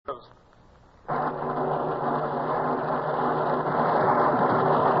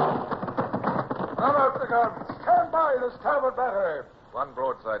Lower the gun. Stand by the starboard battery. One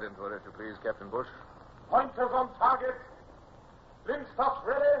broadside into it, if you please, Captain Bush. Pointers on target. Linstops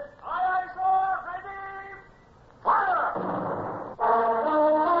ready. Aye, sir. Ready. Fire!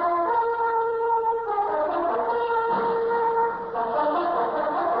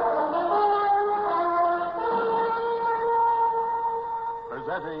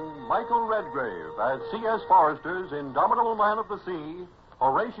 Presenting Michael Redgrave as C.S. Forrester's indomitable man of the sea,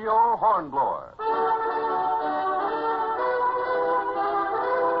 Horatio Hornblower.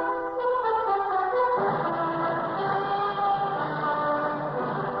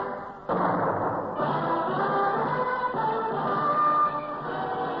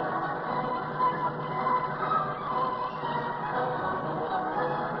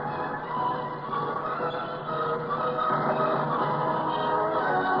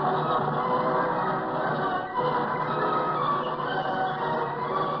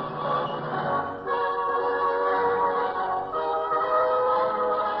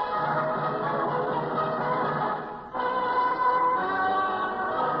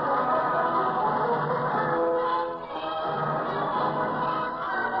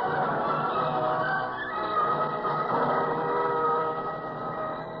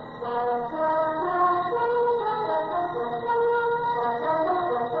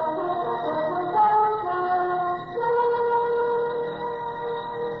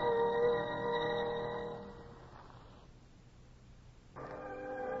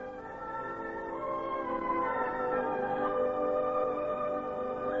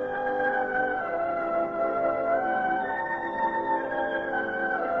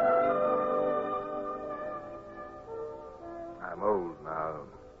 I'm old now,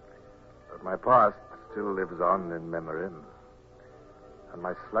 but my past still lives on in memory, and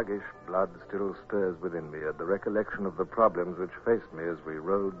my sluggish blood still stirs within me at the recollection of the problems which faced me as we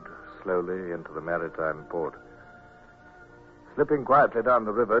rowed slowly into the maritime port. Slipping quietly down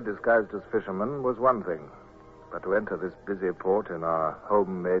the river, disguised as fishermen, was one thing, but to enter this busy port in our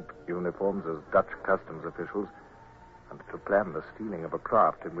homemade uniforms as Dutch customs officials and to plan the stealing of a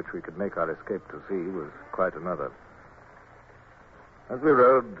craft in which we could make our escape to sea was quite another. As we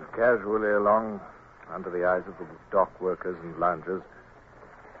rowed casually along under the eyes of the dock workers and loungers,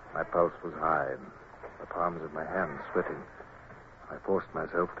 my pulse was high and the palms of my hands sweating. I forced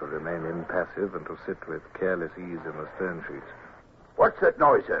myself to remain impassive and to sit with careless ease in the stern sheets. What's that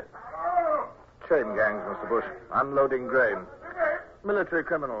noise, sir? Chain gangs, Mr. Bush, unloading grain. Military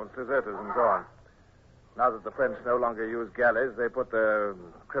criminals, deserters, and so on. Now that the French no longer use galleys, they put the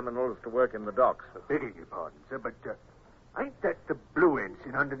criminals to work in the docks. Begging your pardon, sir, but ain't that the blue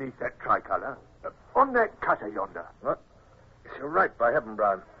ensign underneath that tricolor? On that cutter yonder. What? Yes, you're right, by heaven,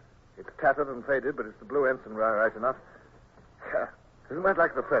 Brown. It's tattered and faded, but it's the blue ensign right enough. Isn't that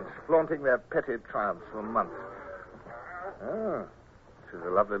like the French, flaunting their petty triumphs for months? Ah, she's a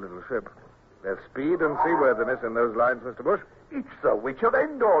lovely little ship. There's speed and seaworthiness in those lines, Mr. Bush. It's the Witch of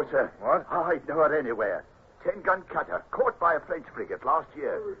Endor, sir. What? I'd know her anywhere. 10-gun cutter, caught by a French frigate last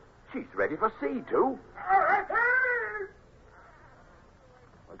year. She's ready for sea, too.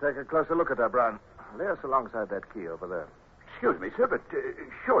 We'll take a closer look at her, Brown. Lay us alongside that quay over there. Excuse me, sir, but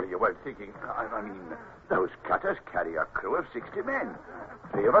surely you weren't thinking... I mean, those cutters carry a crew of 60 men.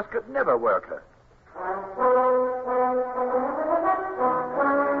 3 of us could never work her.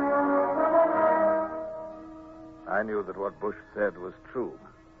 I knew that what Bush said was true.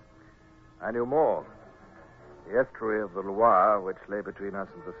 I knew more. The estuary of the Loire, which lay between us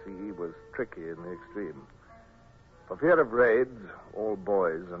and the sea, was tricky in the extreme. For fear of raids, all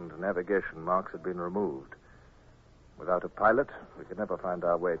buoys and navigation marks had been removed. Without a pilot, we could never find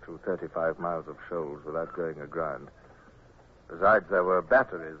our way through 35 miles of shoals without going aground. Besides, there were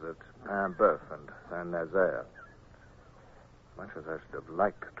batteries at Paimboeuf and Saint-Nazaire. Much as I should have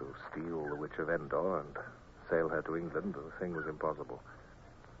liked to steal the Witch of Endor and sail her to England, the thing was impossible.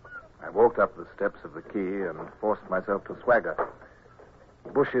 I walked up the steps of the quay and forced myself to swagger.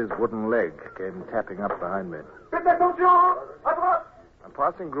 Bush's wooden leg came tapping up behind me. A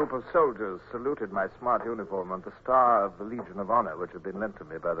passing group of soldiers saluted my smart uniform and the star of the Legion of Honor, which had been lent to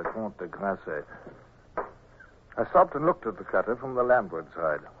me by the Comte de Grasse. I stopped and looked at the cutter from the landward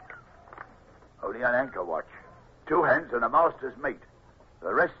side. Only an anchor watch. 2 hands and a master's mate.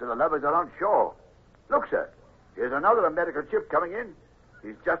 The rest of the lovers are on shore. Look, sir. Here's another American ship coming in.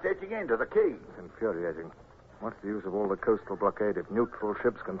 He's just edging into the quay. It's infuriating. What's the use of all the coastal blockade if neutral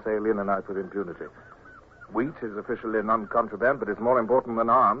ships can sail in and out with impunity? Wheat is officially non-contraband, but it's more important than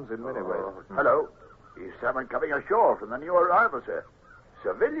arms in many ways. Hello. He's someone coming ashore from the new arrival, sir.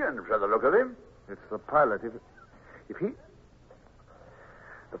 Civilian, from the look of him. It's the pilot. If he...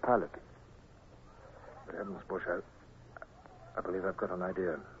 The pilot. Good heavens, Bush, I believe I've got an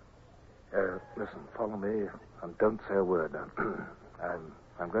idea. Listen, follow me and don't say a word.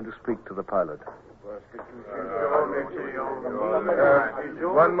 I'm going to speak to the pilot.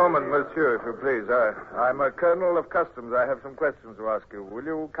 One moment, monsieur, if you please. I'm a colonel of customs. I have some questions to ask you. Will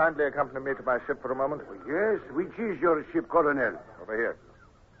you kindly accompany me to my ship for a moment? Yes, which is your ship, Colonel? Over here.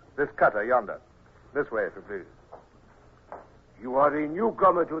 This cutter yonder. This way, if you please. You are a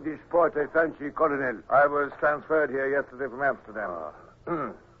newcomer to this port, I fancy, Colonel. I was transferred here yesterday from Amsterdam.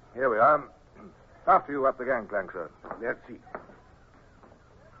 Here we are. After you up the gangplank, sir. Merci.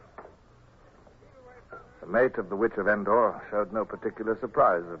 The mate of the Witch of Endor showed no particular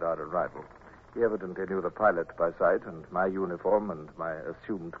surprise at our arrival. He evidently knew the pilot by sight, and my uniform and my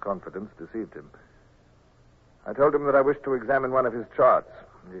assumed confidence deceived him. I told him that I wished to examine one of his charts,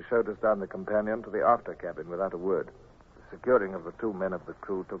 and he showed us down the companion to the after cabin without a word. The securing of the 2 men of the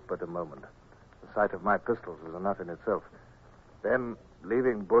crew took but a moment. The sight of my pistols was enough in itself. Then,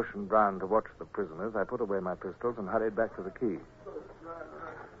 leaving Bush and Brown to watch the prisoners, I put away my pistols and hurried back to the quay.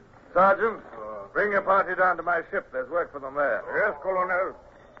 Sergeant, bring your party down to my ship. There's work for them there. Yes, Colonel.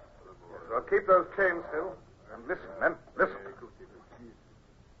 So keep those chains still. And listen, men, listen.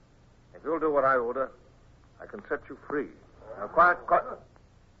 If you'll do what I order, I can set you free. Now, quiet.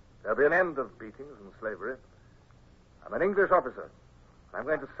 There'll be an end of beatings and slavery. I'm an English officer. I'm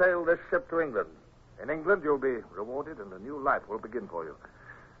going to sail this ship to England. In England, you'll be rewarded and a new life will begin for you.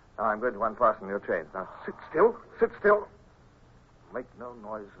 Now, I'm going to unfasten your chains. Now, sit still. Sit still. Make no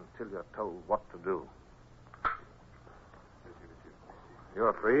noise until you're told what to do.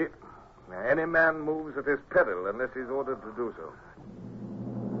 You're free. Now, any man moves at his peril unless he's ordered to do so.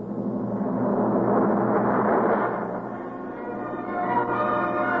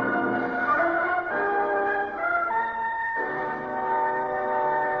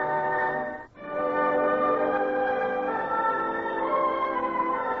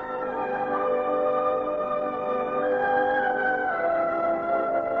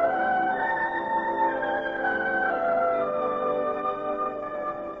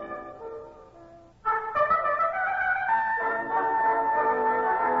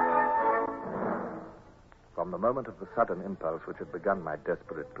 From the moment of the sudden impulse which had begun my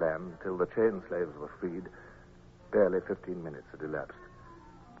desperate plan till the chain slaves were freed, barely 15 minutes had elapsed.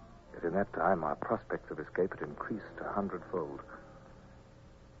 Yet in that time, our prospects of escape had increased 100-fold.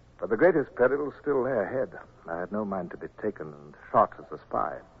 But the greatest peril still lay ahead. I had no mind to be taken and shot as a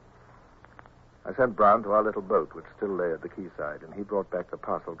spy. I sent Brown to our little boat, which still lay at the quayside, and he brought back the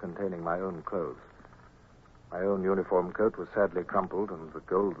parcel containing my own clothes. My own uniform coat was sadly crumpled, and the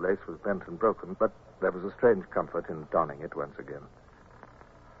gold lace was bent and broken, but there was a strange comfort in donning it once again.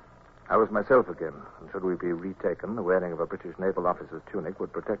 I was myself again, and should we be retaken, the wearing of a British naval officer's tunic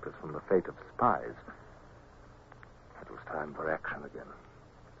would protect us from the fate of spies. It was time for action again.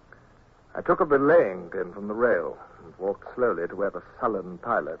 I took a belaying pin from the rail and walked slowly to where the sullen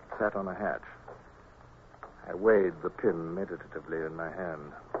pilot sat on a hatch. I weighed the pin meditatively in my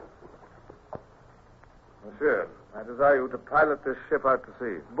hand. Monsieur, I desire you to pilot this ship out to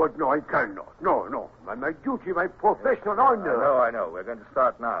sea. But no, I cannot. No. My duty, my professional honor. I know. We're going to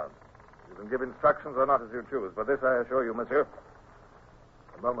start now. You can give instructions or not as you choose, but this I assure you, monsieur.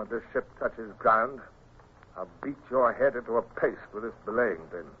 The moment this ship touches ground, I'll beat your head into a paste with this belaying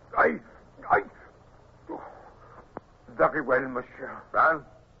pin. Oh, very well, monsieur. Brown,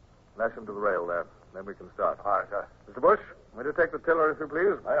 lash him to the rail there. Then we can start. All right, sir. Mr. Bush, will you take the tiller, if you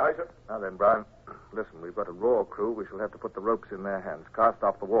please? Aye, sir. Now then, Brown, listen, we've got a raw crew. We shall have to put the ropes in their hands. Cast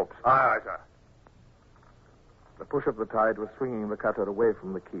off the warps. Aye, sir. The push of the tide was swinging the cutter away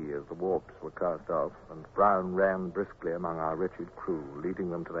from the quay as the warps were cast off, and Brown ran briskly among our wretched crew,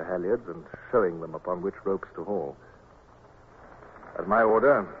 leading them to the halyards and showing them upon which ropes to haul. At my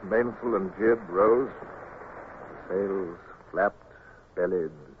order, mainsail and jib rose. The sails flapped,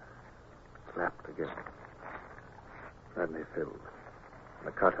 bellied, flapped again. Then they filled.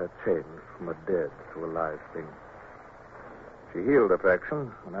 The cutter changed from a dead to a live thing. She heeled a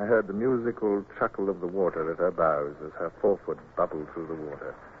fraction, and I heard the musical chuckle of the water at her bows as her forefoot bubbled through the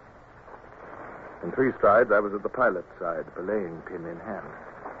water. In 3 strides, I was at the pilot's side, belaying pin in hand.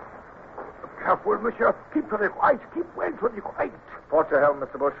 Careful, monsieur. Keep to the right. Keep well to the right. Port your helm,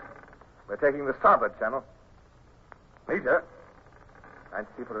 Mr. Bush. We're taking the starboard channel. Major, and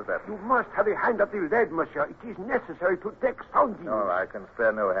keep it at that. You must have a hand at the lead, monsieur. It is necessary to take soundings. No, I can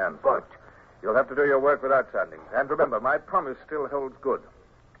spare no hands. But you'll have to do your work without soundings. And remember, my promise still holds good.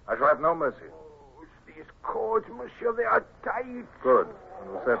 I shall have no mercy. these cords, monsieur, they are tight. Good.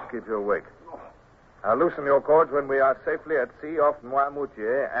 And we'll have to keep you awake. I'll loosen your cords when we are safely at sea off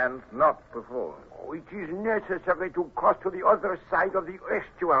Noirmoutier, and not before. Oh, it is necessary to cross to the other side of the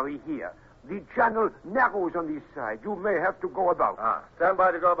estuary here. The channel narrows on this side. You may have to go about. Stand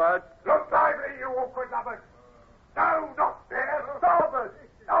by to go about. Look lively, you awkward lovers. No, not there. Starboard.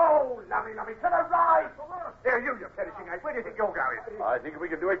 Oh, lovely, to the right. There, you perishing eyes. Where do you think you're going? I think we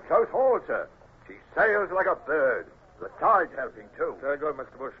can do it close haul, sir. She sails like a bird. The tide's helping, too. Very good,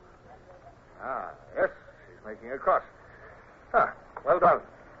 Mr. Bush. Yes, she's making a cross. Well done.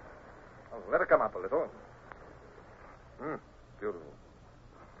 Oh, let her come up a little. Beautiful.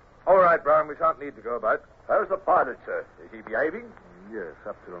 All right, Brown, we shan't need to go about. How's the pilot, sir? Is he behaving? Yes,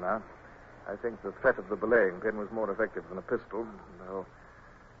 up till now. I think the threat of the belaying pin was more effective than a pistol, though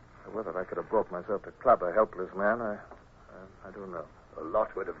whether I could have brought myself to club a helpless man, I don't know. A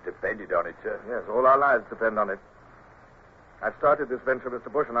lot would have depended on it, sir. Yes, all our lives depend on it. I've started this venture,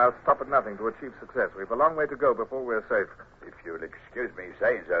 Mr. Bush, and I'll stop at nothing to achieve success. We've a long way to go before we're safe. If you'll excuse me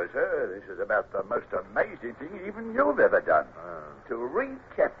saying so, sir, this is about the most amazing thing even you've ever done. To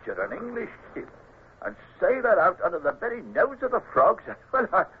recapture an English ship and sail her out under the very nose of the frogs. Well,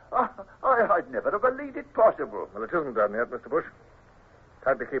 I'd never have believed it possible. Well, it isn't done yet, Mr. Bush.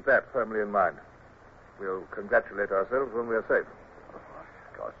 Time to keep that firmly in mind. We'll congratulate ourselves when we're safe.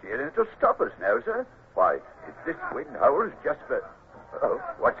 Can't see anything to stop us now, sir. Why, if this wind howls just for... Oh,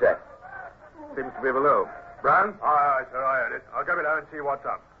 what's that? Seems to be below. Brown? Aye, sir, I heard it. I'll go below and see what's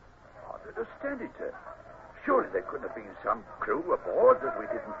up. I don't understand it, sir. Surely there couldn't have been some crew aboard that we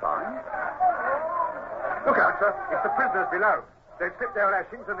didn't find. Look out, sir. It's the prisoners below. They've slipped their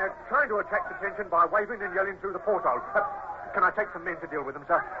lashings and they're trying to attract attention by waving and yelling through the porthole. Can I take some men to deal with them,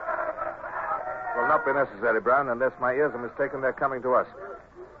 sir? Will not be necessary, Brown, unless my ears are mistaken. They're coming to us.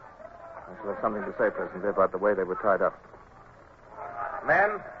 I shall have something to say presently about the way they were tied up.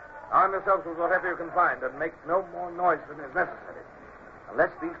 Men, arm yourselves with whatever you can find and make no more noise than is necessary.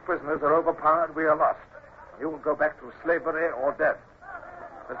 Unless these prisoners are overpowered, we are lost. You will go back to slavery or death.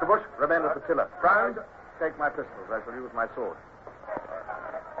 Mr. Bush, remain at the tiller. Brown, take my pistols. I shall use my sword.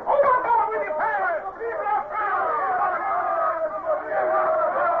 Overboard with you, pirates! Vive la France!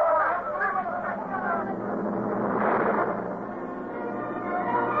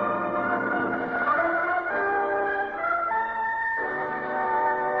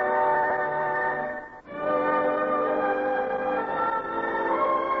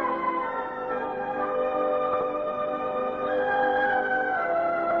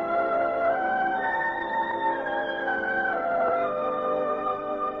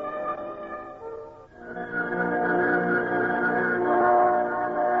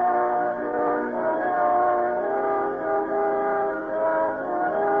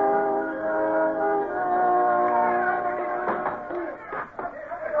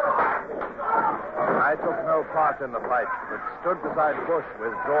 In the fight, but stood beside Bush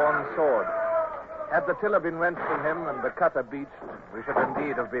with drawn sword. Had the tiller been wrenched from him and the cutter beached, we should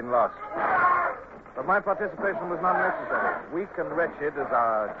indeed have been lost. But my participation was not necessary. Weak and wretched as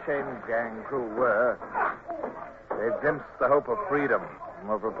our chain gang crew were, they glimpsed the hope of freedom and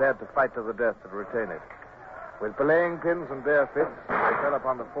were prepared to fight to the death to retain it. With belaying pins and bare fists, they fell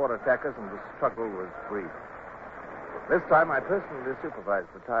upon the four attackers and the struggle was brief. This time I personally supervised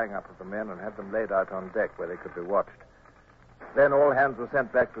the tying up of the men and had them laid out on deck where they could be watched. Then all hands were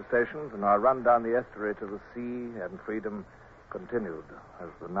sent back to stations, and our run down the estuary to the sea and freedom continued as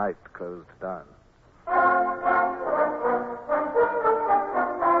the night closed down.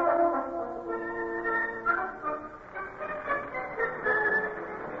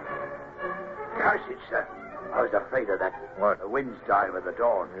 Curse it, sir. I was afraid of that. What? The wind's dying with the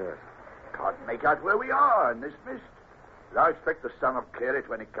dawn. Yes. Can't make out where we are in this mist. But I expect the sun will clear it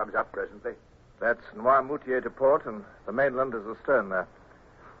when it comes up presently. That's Noirmoutier to port, and the mainland is astern there.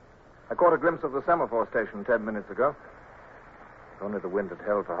 I caught a glimpse of the semaphore station 10 minutes ago. If only the wind had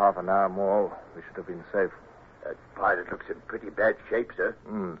held for half an hour more, we should have been safe. That pilot looks in pretty bad shape, sir.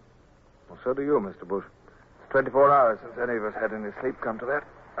 Well, so do you, Mr. Bush. It's 24 hours since any of us had any sleep, come to that.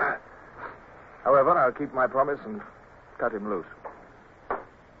 However, I'll keep my promise and cut him loose.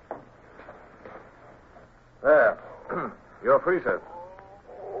 There. You're free, sir.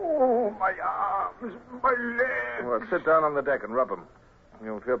 Oh, my arms, my legs. Well, sit down on the deck and rub them.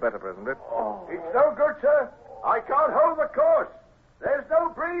 You'll feel better presently. Oh. It's no good, sir. I can't hold the course. There's no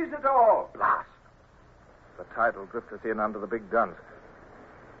breeze at all. Blast. The tide will drift us in under the big guns.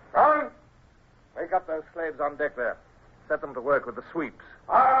 Brown? Wake up those slaves on deck there. Set them to work with the sweeps.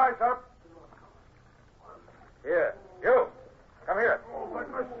 Aye, sir. Here. You. Come here. Oh,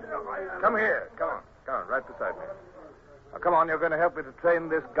 but myself, I am... Come here. Come on, right beside me. Now, come on, you're going to help me to train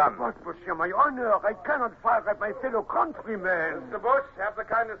this gun. But, monsieur, my honor, I cannot fire at my fellow countrymen. Mr. Bush, have the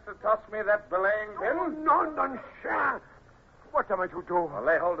kindness to toss me that belaying pin. Oh, non, chien. What am I to do? Well,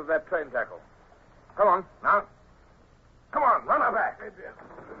 lay hold of that train tackle. Come on, now. Come on, run her back.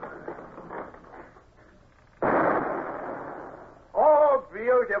 Oh,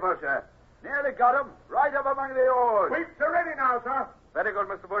 beautiful, sir. Nearly got him. Right up among the oars. Sweeps are ready now, sir. Very good,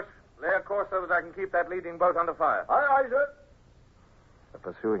 Mr. Bush. Lay a course so that I can keep that leading boat under fire. Aye, aye, sir. The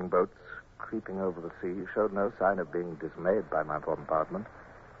pursuing boats, creeping over the sea, showed no sign of being dismayed by my bombardment.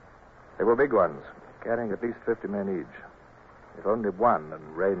 They were big ones, carrying at least 50 men each. If only one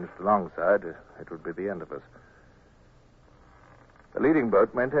and ranged alongside, it would be the end of us. The leading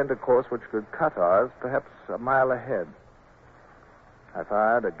boat maintained a course which could cut ours perhaps a mile ahead. I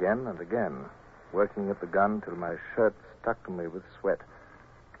fired again and again, working at the gun till my shirt stuck to me with sweat,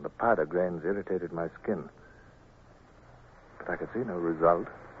 and the powder grains irritated my skin. But I could see no result.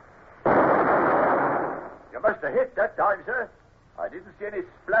 You must have hit that time, sir. I didn't see any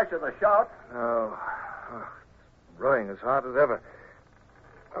splash of the shot. Oh, it's rowing as hard as ever.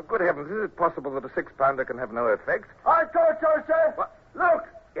 Oh, good heavens, is it possible that a 6-pounder can have no effect? I thought so, sir. What? Look.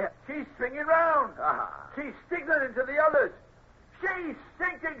 Yeah. She's swinging round. Ah. She's signaling to the others. She's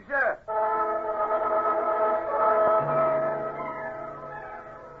sinking, sir.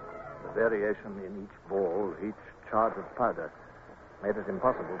 The variation in each ball, each charge of powder, made it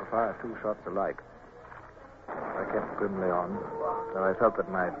impossible to fire 2 shots alike. I kept grimly on, though I felt that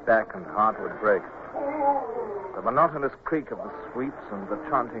my back and heart would break. The monotonous creak of the sweeps and the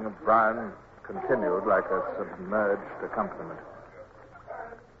chanting of Brian continued like a submerged accompaniment.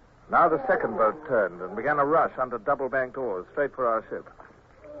 Now the second boat turned and began a rush under double-banked oars straight for our ship.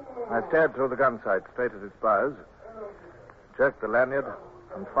 I stared through the gun sight straight at its bows, jerked the lanyard,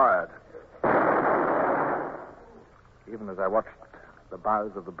 and fired. Even as I watched, the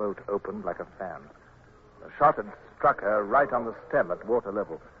bows of the boat opened like a fan. The shot had struck her right on the stem at water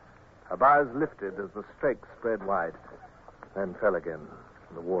level. Her bows lifted as the strakes spread wide, then fell again.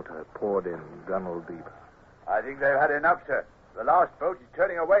 The water poured in gunwale deep. I think they've had enough, sir. The last boat is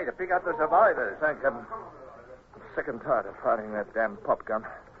turning away to pick up the survivors. Thank heaven. I'm sick and tired of firing that damn pop gun.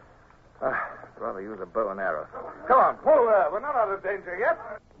 I'd rather use a bow and arrow. Come on, pull there. We're not out of danger yet.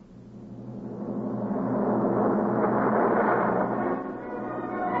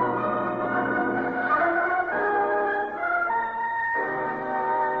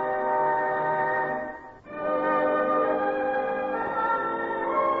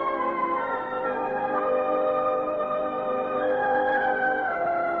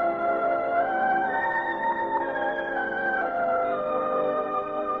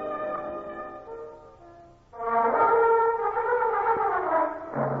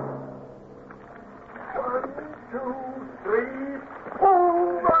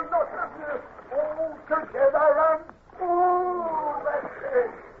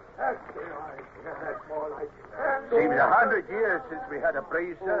 Seems 100 years since we had a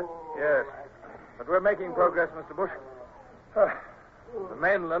breeze, sir. Yes. But we're making progress, Mr. Bush. The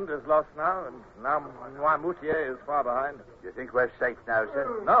mainland is lost now, and now Moutier is far behind. You think we're safe now,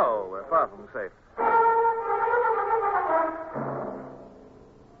 sir? No, we're far from safe.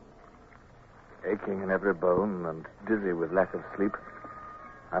 Aching in every bone and dizzy with lack of sleep,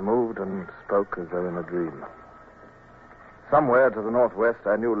 I moved and spoke as though in a dream. Somewhere to the northwest,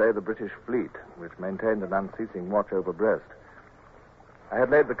 I knew lay the British fleet, which maintained an unceasing watch over Brest. I had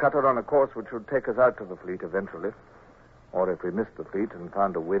laid the cutter on a course which would take us out to the fleet eventually. Or if we missed the fleet and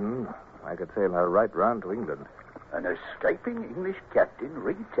found a wind, I could sail her right round to England. An escaping English captain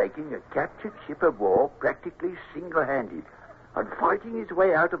retaking a captured ship of war practically single-handed and fighting his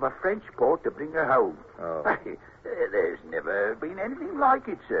way out of a French port to bring her home. Oh. There's never been anything like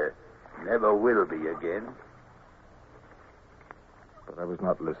it, sir. Never will be again. But I was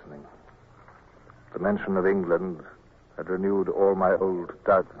not listening. The mention of England had renewed all my old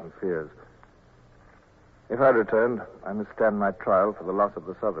doubts and fears. If I returned, I must stand my trial for the loss of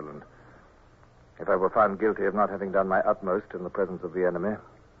the Sutherland. If I were found guilty of not having done my utmost in the presence of the enemy,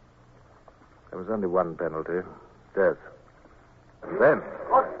 there was only one penalty, death. And then...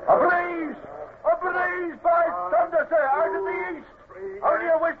 A breeze! A breeze, by thunder, sir, out of the east! Only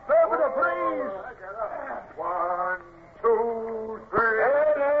a whisper, but a breeze! 1, 2, 3.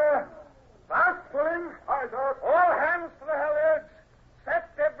 Hey there! Fast pulling! Aye, sir. All hands to the halyards! Set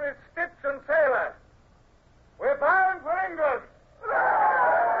every stitch and sailor! We're bound for England!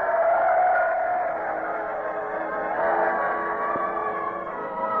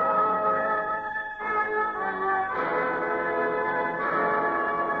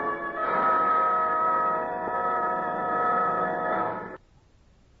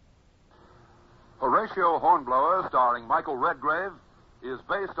 Horatio, Hornblower, starring Michael Redgrave, is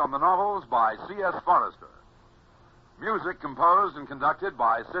based on the novels by C.S. Forrester. Music composed and conducted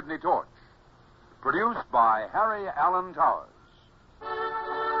by Sidney Torch. Produced by Harry Allen Towers.